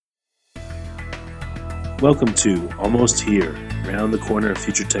Welcome to Almost Here, Round the Corner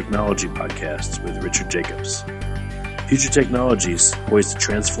Future Technology podcasts with Richard Jacobs. Future technologies poised to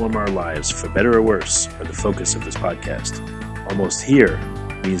transform our lives for better or worse are the focus of this podcast. Almost here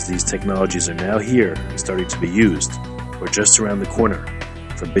means these technologies are now here and starting to be used, or just around the corner,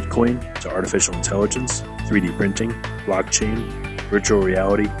 from Bitcoin to artificial intelligence, 3D printing, blockchain, virtual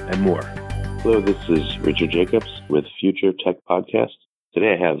reality, and more. Hello, this is Richard Jacobs with Future Tech Podcast.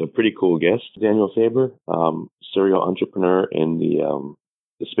 Today I have a pretty cool guest, Daniel Faber, serial entrepreneur in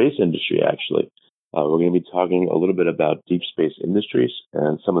the space industry, actually. We're going to be talking a little bit about Deep Space Industries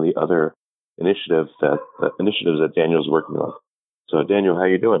and some of the other initiatives that Daniel's working on. So, Daniel, how are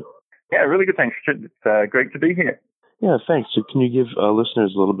you doing? Yeah, really good, thanks, Richard. It's great to be here. Yeah, thanks. So can you give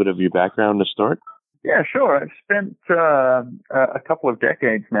listeners a little bit of your background to start? Yeah, sure. I've spent a couple of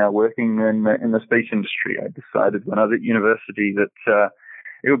decades now working in the space industry. I decided when I was at university that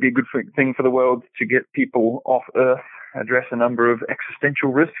it would be a good thing for the world to get people off Earth, address a number of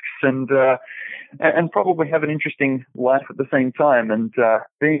existential risks, and probably have an interesting life at the same time. And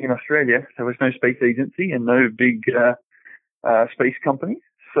being in Australia, there was no space agency and no big space company,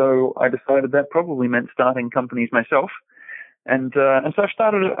 so I decided that probably meant starting companies myself. And so I've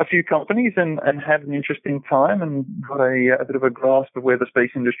started a few companies and had an interesting time and got a bit of a grasp of where the space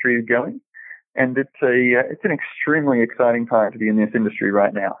industry is going. And it's an extremely exciting time to be in this industry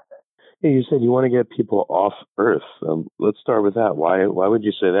right now. Yeah, you said you want to get people off Earth. Let's start with that. Why would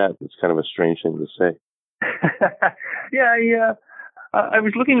you say that? It's kind of a strange thing to say. Yeah, I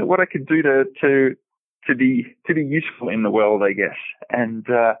was looking at what I could do to be useful in the world, I guess, and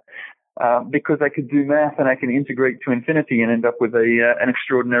because I could do math and I can integrate to infinity and end up with an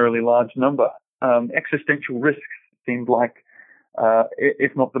extraordinarily large number. Existential risks seemed like,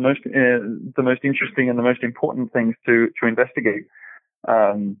 if not the most interesting and the most important things to investigate.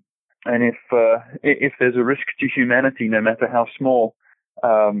 And if there's a risk to humanity, no matter how small,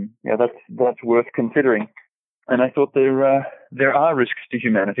 that's worth considering. And I thought there are risks to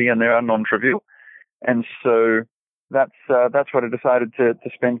humanity, and they are non-trivial. And so that's what I decided to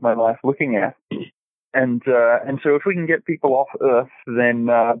spend my life looking at. And so if we can get people off Earth,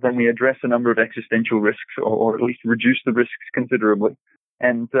 then we address a number of existential risks, or at least reduce the risks considerably.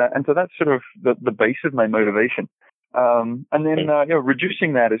 And so that's sort of the base of my motivation. And then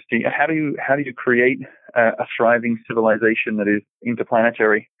reducing that is how do you create a thriving civilization that is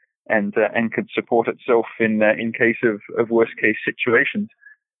interplanetary and could support itself in case of worst case situations.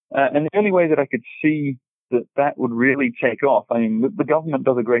 And the only way that I could see that would really take off. I mean, the government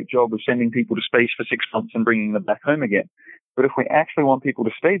does a great job of sending people to space for 6 months and bringing them back home again. But if we actually want people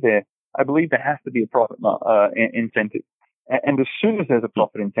to stay there, I believe there has to be a profit incentive. And as soon as there's a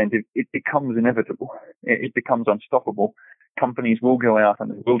profit incentive, it becomes inevitable. It becomes unstoppable. Companies will go out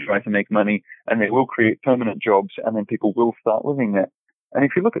and they will try to make money, and they will create permanent jobs, and then people will start living there. And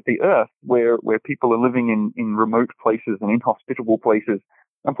if you look at the Earth, where people are living in remote places and inhospitable places,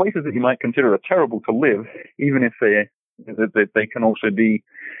 and places that you might consider are terrible to live, even if they can also be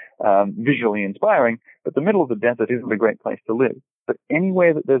visually inspiring, but the middle of the desert isn't a great place to live. But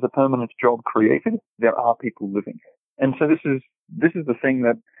anywhere that there's a permanent job created, there are people living. And so this is the thing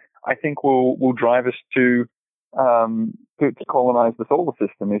that I think will drive us to colonize the solar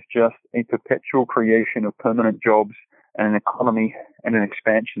system, is just a perpetual creation of permanent jobs and an economy and an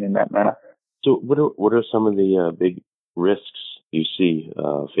expansion in that manner. So what are some of the big risks you see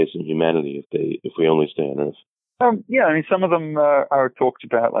facing humanity if we only stay on Earth? I mean, some of them are talked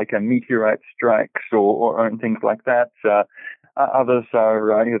about, like meteorite strikes or things like that. Others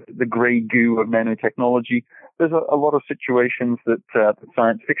are the grey goo of nanotechnology. There's a lot of situations that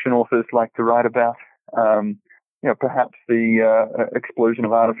science fiction authors like to write about. Perhaps the explosion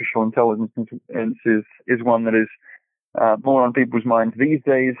of artificial intelligence is one that is more on people's minds these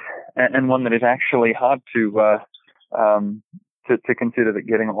days, and one that is actually hard to consider, that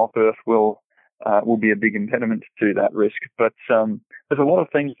getting off Earth will be a big impediment to that risk. But there's a lot of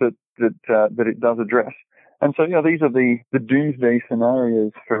things that it does address. And so, these are the doomsday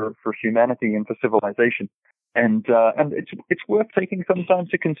scenarios for humanity and for civilization. And it's worth taking some time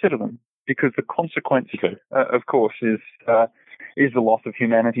to consider them, because the consequence, of course, is the loss of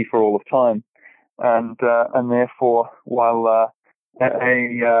humanity for all of time. And therefore, while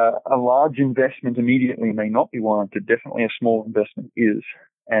a large investment immediately may not be warranted, definitely a small investment is,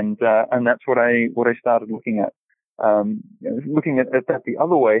 and that's what I started looking at. Looking at that the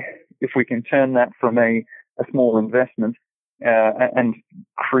other way, if we can turn that from a small investment and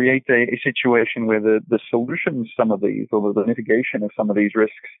create a situation where the solution to some of these, or the mitigation of some of these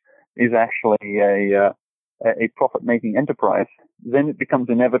risks, is actually a profit-making enterprise, then it becomes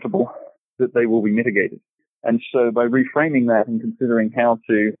inevitable that they will be mitigated. And so by reframing that and considering how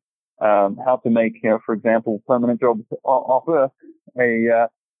to make, for example, permanent jobs off Earth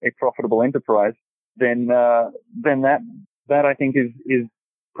a profitable enterprise, then that I think is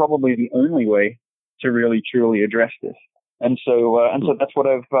probably the only way to really truly address this. And so that's what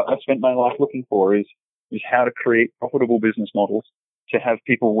I've spent my life looking for is how to create profitable business models to have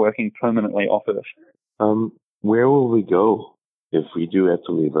people working permanently off Earth. Where will we go if we do have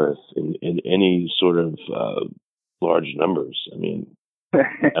to leave Earth in any sort of large numbers? I mean,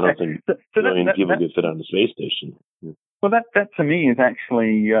 I don't think a million people could fit on the space station. Yeah. Well, that to me is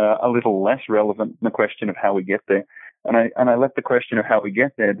actually a little less relevant than the question of how we get there. And I let the question of how we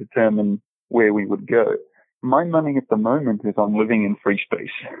get there determine where we would go. My money at the moment is on living in free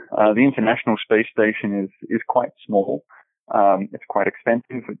space. The International Space Station is quite small. It's quite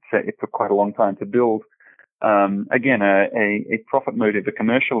expensive. It took quite a long time to build. Again, a profit motive, a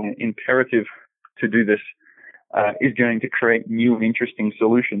commercial imperative to do this is going to create new and interesting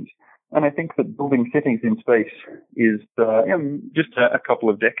solutions. And I think that building cities in space is just a couple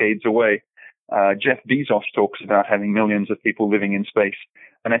of decades away. Jeff Bezos talks about having millions of people living in space,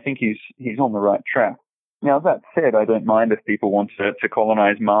 and I think he's on the right track. Now, that said, I don't mind if people want to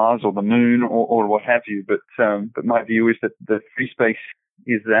colonize Mars or the Moon or what have you, but my view is that the free space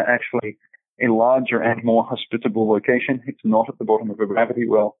is actually a larger and more hospitable location. It's not at the bottom of a gravity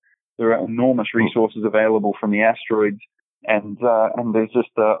well. There are enormous resources available from the asteroids, and there's just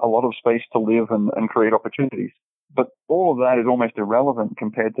a lot of space to live and create opportunities. But all of that is almost irrelevant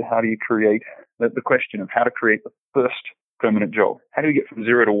compared to how do you create the question of how to create the first permanent job. How do you get from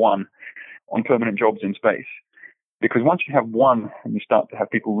 0 to 1 on permanent jobs in space? Because once you have one and you start to have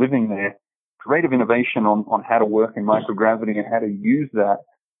people living there, the rate of innovation on how to work in microgravity and how to use that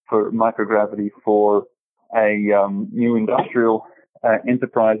for microgravity for a new industrial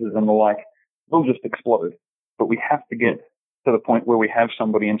enterprises and the like will just explode. But we have to get to the point where we have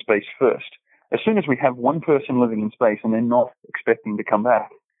somebody in space first. As soon as we have one person living in space and they're not expecting to come back,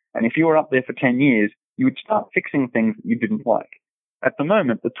 and if you were up there for 10 years, you would start fixing things that you didn't like. At the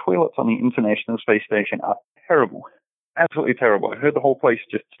moment, the toilets on the International Space Station are terrible, absolutely terrible. I heard the whole place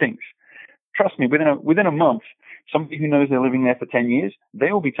just stinks. Trust me, within a month, somebody who knows they're living there for 10 years,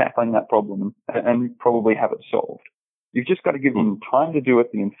 they will be tackling that problem and probably have it solved. You've just got to give them time to do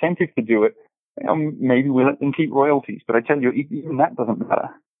it, the incentive to do it. Maybe we let them keep royalties, but I tell you, even that doesn't matter.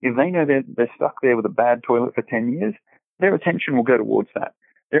 If they know they're stuck there with a bad toilet for 10 years, their attention will go towards that.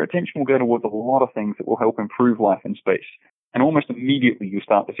 Their attention will go towards a lot of things that will help improve life in space. And almost immediately you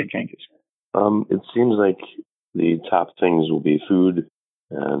start to see changes. It seems like the top things will be food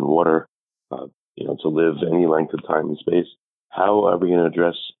and water, to live any length of time in space. How are we going to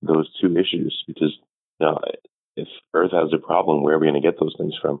address those two issues? Because if Earth has a problem, where are we going to get those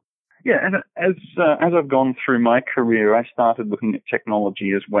things from? Yeah, and as I've gone through my career, I started looking at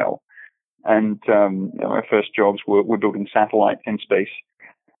technology as well. And my first jobs were building satellites in space.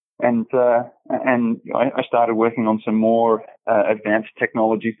 And I started working on some more advanced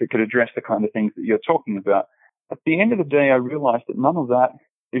technologies that could address the kind of things that you're talking about. At the end of the day, I realized that none of that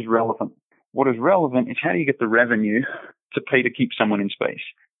is relevant. What is relevant is how do you get the revenue to pay to keep someone in space.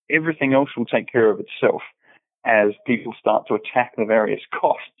 Everything else will take care of itself as people start to attack the various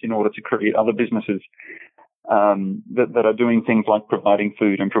costs in order to create other businesses that are doing things like providing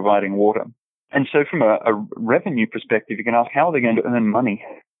food and providing water. And so from a revenue perspective, you can ask, how are they going to earn money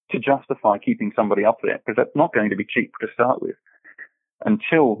to justify keeping somebody up there? Because that's not going to be cheap to start with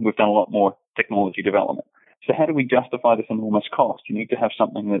until we've done a lot more technology development. So how do we justify this enormous cost? You need to have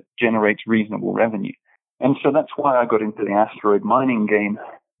something that generates reasonable revenue. And so that's why I got into the asteroid mining game,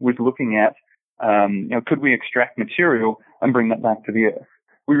 with looking at, could we extract material and bring that back to the Earth?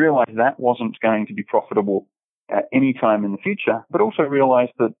 We realized that wasn't going to be profitable at any time in the future, but also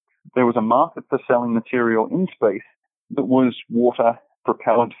realized that there was a market for selling material in space that was water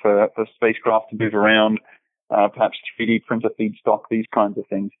propelled for spacecraft to move around, perhaps 3D printer feedstock, these kinds of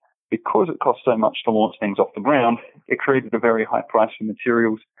things. Because it costs so much to launch things off the ground, it created a very high price for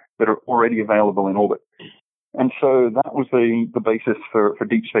materials that are already available in orbit. And so that was the basis for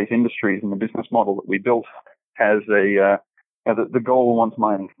Deep Space Industries and the business model that we built as the goal once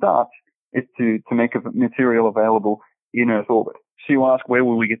mining starts is to make a material available in Earth orbit. So you ask, where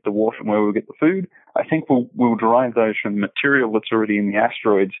will we get the water and where will we get the food? I think we'll derive those from material that's already in the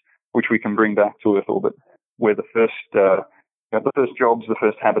asteroids, which we can bring back to Earth orbit, where the first jobs, the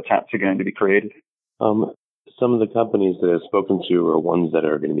first habitats are going to be created. Some of the companies that I've spoken to are ones that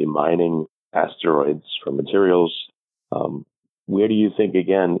are going to be mining asteroids for materials. Where do you think,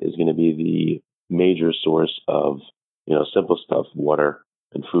 again, is going to be the major source of, simple stuff, water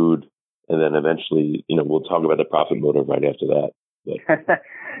and food? and then eventually, we'll talk about the profit motive right after that. But.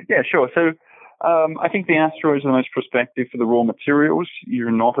 Yeah, sure. So I think the asteroids are the most prospective for the raw materials.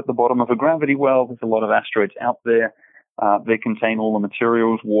 You're not at the bottom of a gravity well. There's a lot of asteroids out there. They contain all the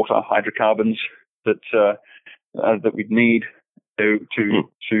materials, water, hydrocarbons that we'd need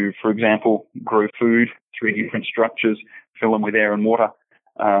to, for example, grow food, 3 different structures, fill them with air and water.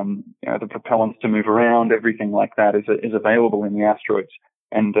 The propellants to move around, everything like that is available in the asteroids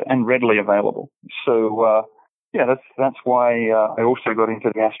and readily available. So that's why I also got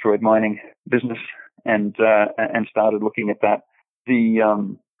into the asteroid mining business and started looking at that. The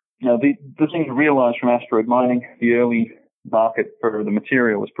thing to realize from asteroid mining, the early market for the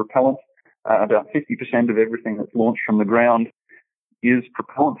material is propellant. About 50% of everything that's launched from the ground is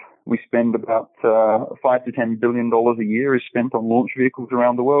propellant. We spend about $5 to $10 billion a year is spent on launch vehicles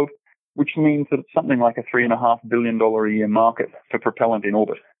around the world, which means that it's something like a $3.5 billion a year market for propellant in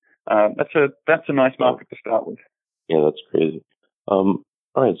orbit. That's a nice market to start with. Yeah, that's crazy. All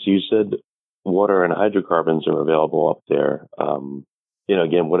right, so you said water and hydrocarbons are available up there.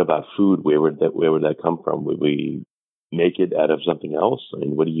 Again, what about food? Where would that come from? Would we make it out of something else? I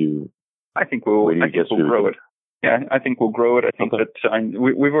mean, I think we'll grow it. Yeah, I think we'll grow it. I think that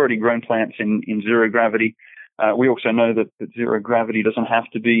we've already grown plants in zero gravity. We also know that zero gravity doesn't have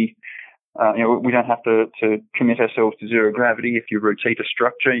to be, we don't have to commit ourselves to zero gravity. If you rotate a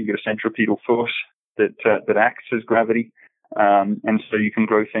structure, you get a centripetal force that acts as gravity. And so you can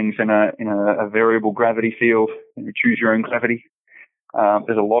grow things in a variable gravity field and you choose your own gravity.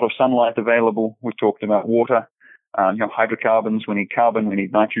 There's a lot of sunlight available. We've talked about water, hydrocarbons. We need carbon, we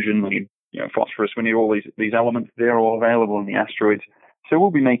need nitrogen, we need phosphorus. We need all these elements. They're all available in the asteroids. So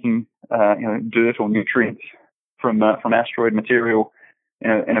we'll be making dirt or nutrients from asteroid material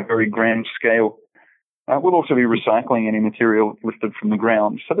in a very grand scale. We'll also be recycling any material lifted from the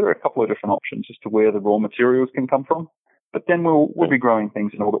ground. So there are a couple of different options as to where the raw materials can come from. But then we'll be growing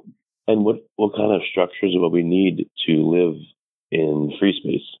things in orbit. And what kind of structures will we need to live in free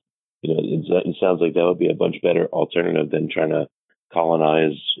space? It sounds like that would be a much better alternative than trying to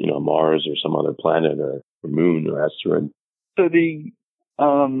colonize, Mars or some other planet or moon or asteroid. So the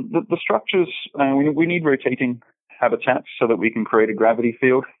structures, we need rotating habitats so that we can create a gravity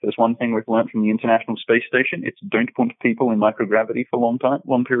field. There's one thing we've learned from the International Space Station. It's don't put people in microgravity for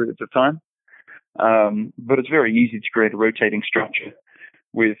long periods of time. But it's very easy to create a rotating structure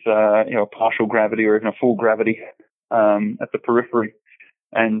with, partial gravity or even a full gravity, at the periphery.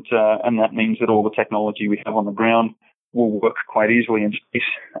 And that means that all the technology we have on the ground will work quite easily in space,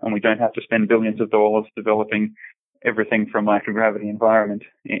 and we don't have to spend billions of dollars developing everything from microgravity environment,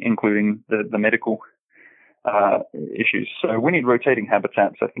 including the medical issues. So we need rotating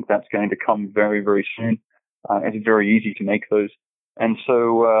habitats. I think that's going to come very, very soon. It's very easy to make those. And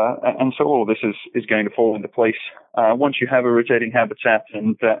so all of this is going to fall into place. Once you have a rotating habitat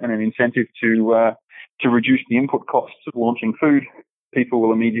and an incentive to reduce the input costs of launching food, people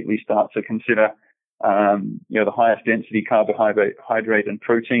will immediately start to consider the highest density carbohydrate and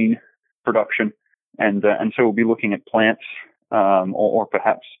protein production, and so we'll be looking at plants or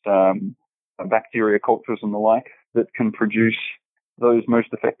perhaps bacteria cultures and the like that can produce those most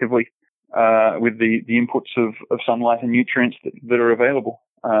effectively with the inputs of sunlight and nutrients that are available.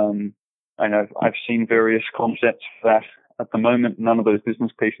 I know I've seen various concepts for that. At the moment, none of those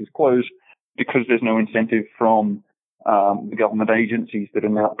business cases close because there's no incentive from the government agencies that are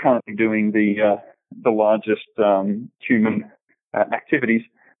now currently doing the largest human activities.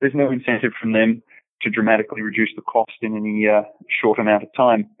 There's no incentive from them to dramatically reduce the cost in any short amount of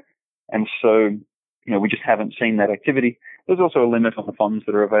time. And so, we just haven't seen that activity. There's also a limit on the funds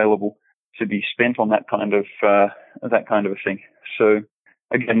that are available to be spent on that kind of a thing. So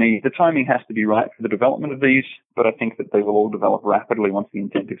again, the timing has to be right for the development of these, but I think that they will all develop rapidly once the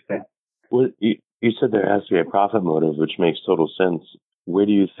incentive is there. Well, you said there has to be a profit motive, which makes total sense. Where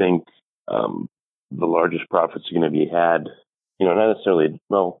do you think the largest profits are going to be had? Not necessarily,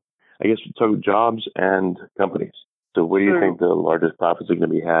 I guess we talk jobs and companies. So where do you think the largest profits are going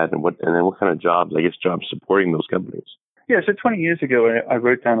to be had, and then what kind of jobs? I guess jobs supporting those companies. Yeah, so 20 years ago, I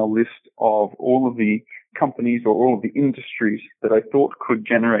wrote down a list of all of the companies or all of the industries that I thought could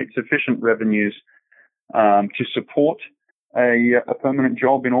generate sufficient revenues to support a permanent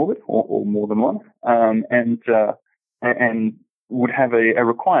job in orbit, or more than one, and would have a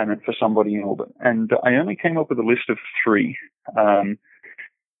requirement for somebody in orbit. And I only came up with a list of 3.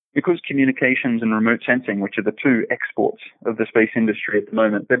 Because communications and remote sensing, which are the 2 exports of the space industry at the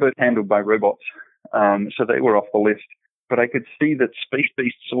moment, they're both handled by robots. So they were off the list. But I could see that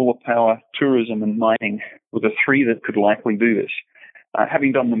space-based solar power, tourism, and mining were the 3 that could likely do this.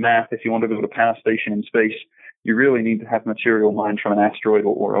 having done the math, if you want to build a power station in space, you really need to have material mined from an asteroid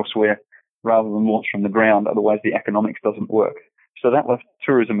or elsewhere rather than launched from the ground. Otherwise, the economics doesn't work. So that left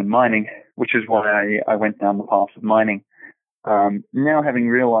tourism and mining, which is why I went down the path of mining. Now having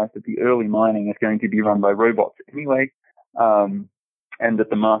realized that the early mining is going to be run by robots anyway, and that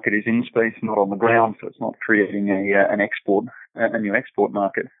the market is in space, not on the ground, so it's not creating a new export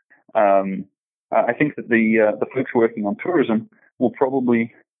market. I think that the folks working on tourism will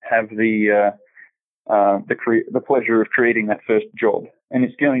probably have the pleasure of creating that first job, and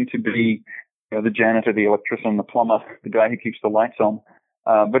it's going to be the janitor, the electrician, the plumber, the guy who keeps the lights on.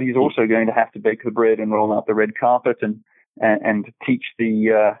 But he's also going to have to bake the bread and roll out the red carpet and teach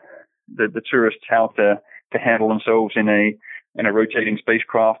the tourists how to handle themselves in a rotating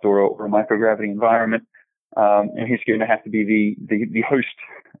spacecraft or a microgravity environment. And he's going to have to be the host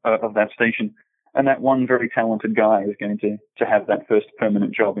of that station. And that one very talented guy is going to have that first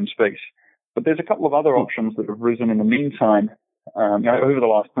permanent job in space. But there's a couple of other options that have risen in the meantime. Over the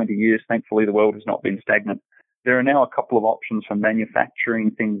last 20 years, thankfully, the world has not been stagnant. There are now a couple of options for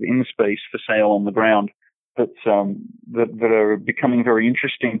manufacturing things in space for sale on the ground that are becoming very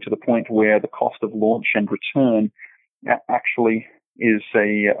interesting, to the point where the cost of launch and return actually is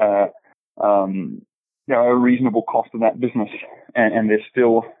a reasonable cost of that business, and they're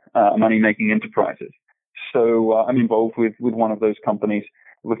still money-making enterprises. So I'm involved with one of those companies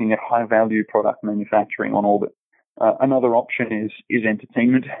looking at high-value product manufacturing on orbit. Another option is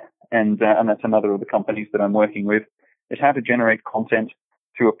entertainment, and that's another of the companies that I'm working with, is how to generate content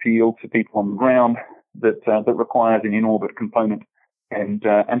to appeal to people on the ground that requires an in-orbit component. And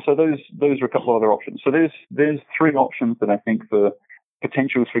so those are a couple of other options. So there's three options that I think for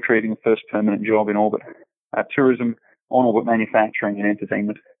potentials for creating the first permanent job in orbit: tourism, on-orbit manufacturing, and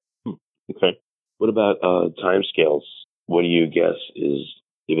entertainment. Okay. What about timescales? What do you guess is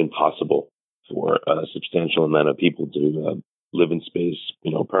even possible for a substantial amount of people to live in space,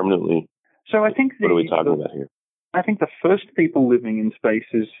 permanently? So I think what are we talking about here? I think the first people living in space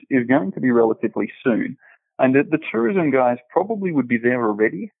is going to be relatively soon. And the tourism guys probably would be there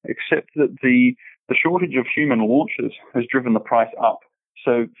already, except that the shortage of human launches has driven the price up.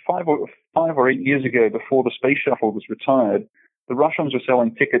 So 5 or 8 years ago, before the space shuttle was retired, the Russians were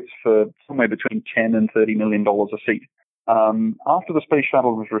selling tickets for somewhere between $10 and $30 million a seat. After the space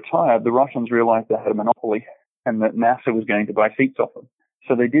shuttle was retired, the Russians realized they had a monopoly and that NASA was going to buy seats off them.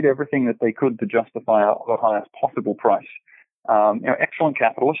 So they did everything that they could to justify the highest possible price. Excellent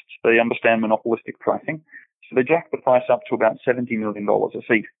capitalists, they understand monopolistic pricing. So they jacked the price up to about $70 million a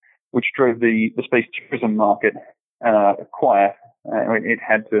seat, which drove the space tourism market quiet. It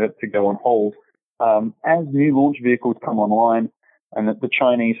had to go on hold. As new launch vehicles come online, and that the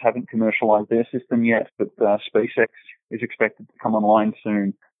Chinese haven't commercialized their system yet, but SpaceX is expected to come online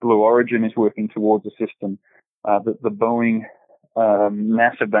soon. Blue Origin is working towards a system. The Boeing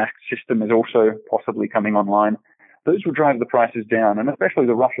NASA-backed system is also possibly coming online. Those will drive the prices down, and especially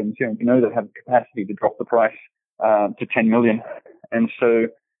the Russians. They have the capacity to drop the price to 10 million, and so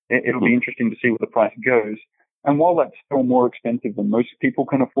it'll be interesting to see where the price goes. And while that's still more expensive than most people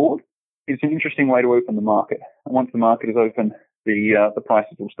can afford, it's an interesting way to open the market. And once the market is open, the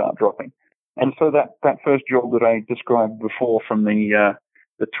prices will start dropping. And so that first job that I described before from the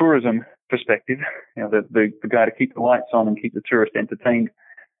tourism perspective, the guy to keep the lights on and keep the tourist entertained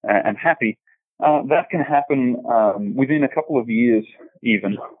and happy, that can happen within a couple of years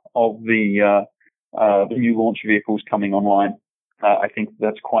even of the new launch vehicles coming online. I think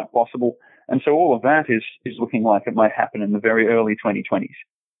that's quite possible. And so all of that is looking like it might happen in the very early 2020s,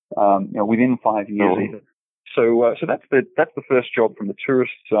 within 5 years even. So that's the first job from the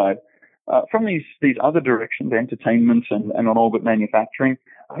tourist side. From these other directions, entertainment and on-orbit manufacturing,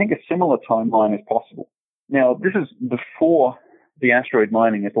 I think a similar timeline is possible. Now, this is before the asteroid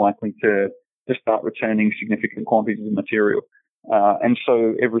mining is likely to start returning significant quantities of material. And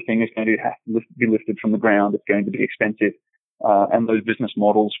so everything is going to have to be lifted from the ground. It's going to be expensive. And those business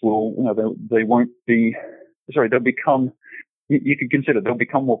models will, they'll become, you could consider they'll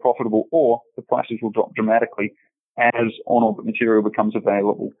become more profitable, or the prices will drop dramatically as on-orbit material becomes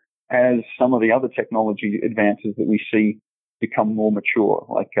available, as some of the other technology advances that we see become more mature,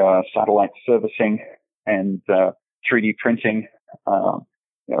 like satellite servicing and 3D printing,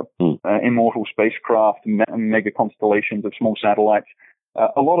 immortal spacecraft, mega constellations of small satellites.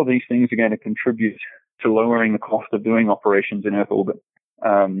 A lot of these things are going to contribute to lowering the cost of doing operations in Earth orbit.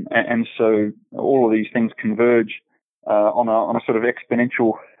 And so all of these things converge on a sort of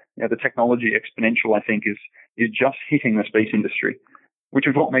exponential, the technology exponential, I think, is just hitting the space industry, which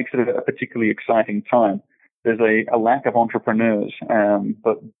is what makes it a particularly exciting time. there's a lack of entrepreneurs,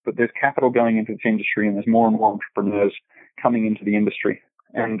 but there's capital going into this industry, and there's more and more entrepreneurs coming into the industry.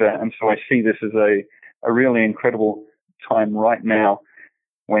 And so I see this as a really incredible time right now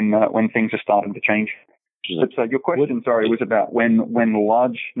when things are starting to change. But your question, was about when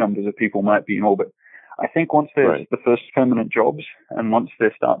large numbers of people might be in orbit. I think once there's the first permanent jobs, and once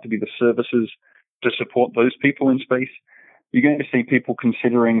there start to be the services to support those people in space, you're going to see people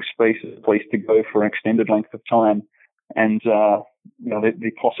considering space as a place to go for an extended length of time. And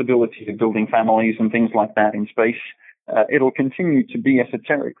the possibility of building families and things like that in space, it'll continue to be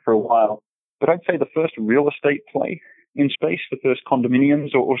esoteric for a while. But I'd say the first real estate play in space, the first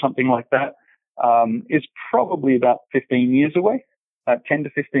condominiums or something like that, is probably about 15 years away, 10 to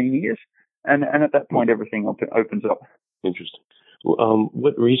 15 years. And at that point, everything opens up. Interesting.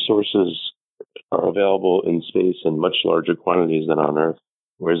 What resources are available in space in much larger quantities than on Earth?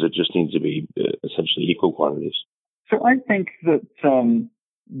 Or does it just need to be essentially equal quantities? So I think that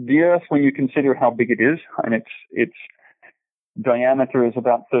the Earth, when you consider how big it is, and its diameter is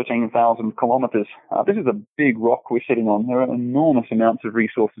about 13,000 kilometers, this is a big rock we're sitting on. There are enormous amounts of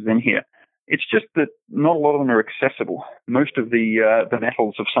resources in here. It's just that not a lot of them are accessible. Most of the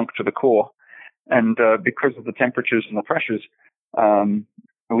metals have sunk to the core, and because of the temperatures and the pressures,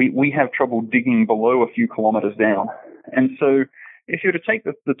 we have trouble digging below a few kilometers down. And so if you were to take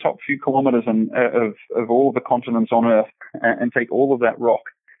the top few kilometers of all the continents on Earth and take all of that rock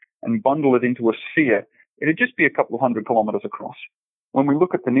and bundle it into a sphere, it'd just be a couple of 100 kilometers across. When we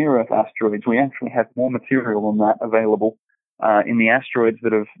look at the near-Earth asteroids, we actually have more material than that available in the asteroids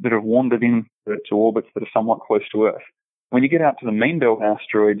that have wandered into orbits that are somewhat close to Earth. When you get out to the main belt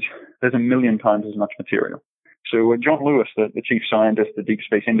asteroids, there's 1 million times as much material. So John Lewis, the chief scientist at Deep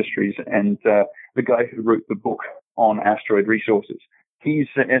Space Industries, and the guy who wrote the book on asteroid resources, he's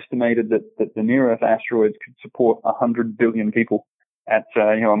estimated that the near-Earth asteroids could support 100 billion people at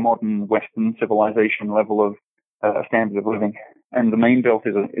a modern Western civilization level of standard of living, and the main belt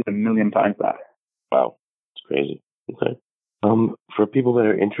is 1 million times that. Wow, it's crazy. Okay. For people that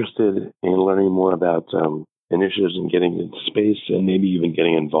are interested in learning more about initiatives in getting into space and maybe even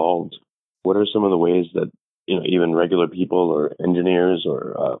getting involved, what are some of the ways that even regular people or engineers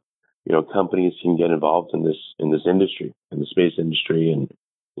or companies can get involved in this industry, in the space industry, and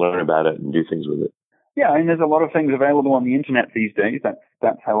learn about it and do things with it? Yeah, and there's a lot of things available on the internet these days.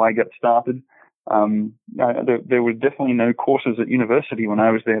 That's how I got started. There was definitely no courses at university when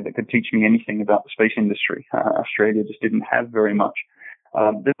I was there that could teach me anything about the space industry. Australia just didn't have very much.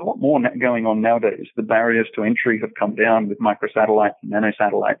 There's a lot more going on nowadays. The barriers to entry have come down with microsatellites and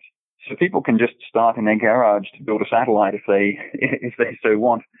nanosatellites. So people can just start in their garage to build a satellite if they so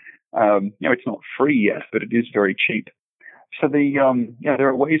want. It's not free yet, but it is very cheap. So there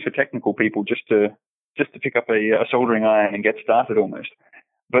are ways for technical people just to pick up a soldering iron and get started almost.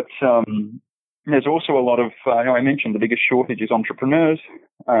 But there's also a lot of, I mentioned the biggest shortage is entrepreneurs,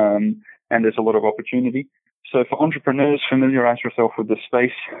 and there's a lot of opportunity. So for entrepreneurs, familiarize yourself with the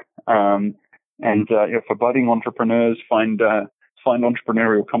space, and for budding entrepreneurs, find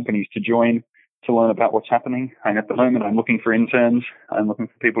entrepreneurial companies to join to learn about what's happening. And at the moment, I'm looking for interns. I'm looking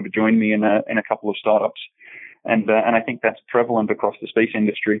for people to join me in a couple of startups, and I think that's prevalent across the space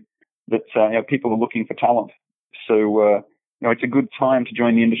industry. That people are looking for talent. So it's a good time to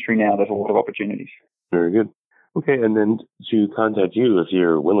join the industry now. There's a lot of opportunities. Very good. Okay, and then to contact you, if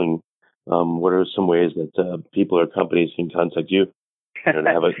you're willing, what are some ways that people or companies can contact you and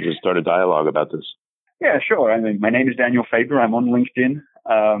just start a dialogue about this? Yeah, sure. I mean, my name is Daniel Faber. I'm on LinkedIn.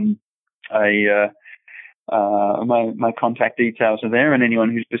 My contact details are there, and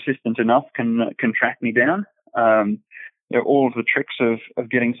anyone who's persistent enough can track me down. All of the tricks of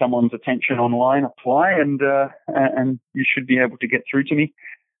getting someone's attention online apply, and you should be able to get through to me.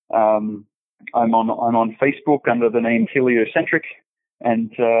 I'm on Facebook under the name Heliocentric, and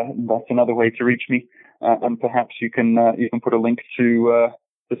that's another way to reach me. And perhaps you can put a link to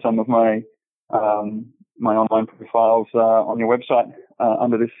some of my online profiles on your website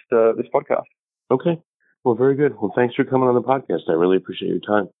under this podcast. Okay. Well, very good. Well, thanks for coming on the podcast. I really appreciate your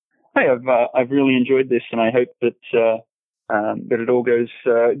time. Hey, I've really enjoyed this, and I hope that it all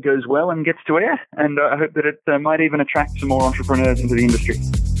goes well and gets to air, and I hope that it might even attract some more entrepreneurs into the industry.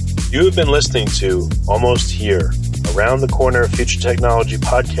 You have been listening to Almost Here, Around the Corner of Future Technology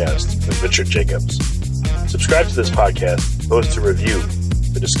podcast with Richard Jacobs. Subscribe to this podcast, post a review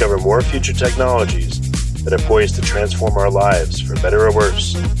to discover more future technologies that are poised to transform our lives for better or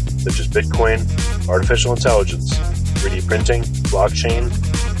worse, such as Bitcoin, artificial intelligence, 3D printing, blockchain,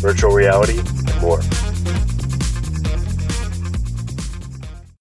 virtual reality, and more.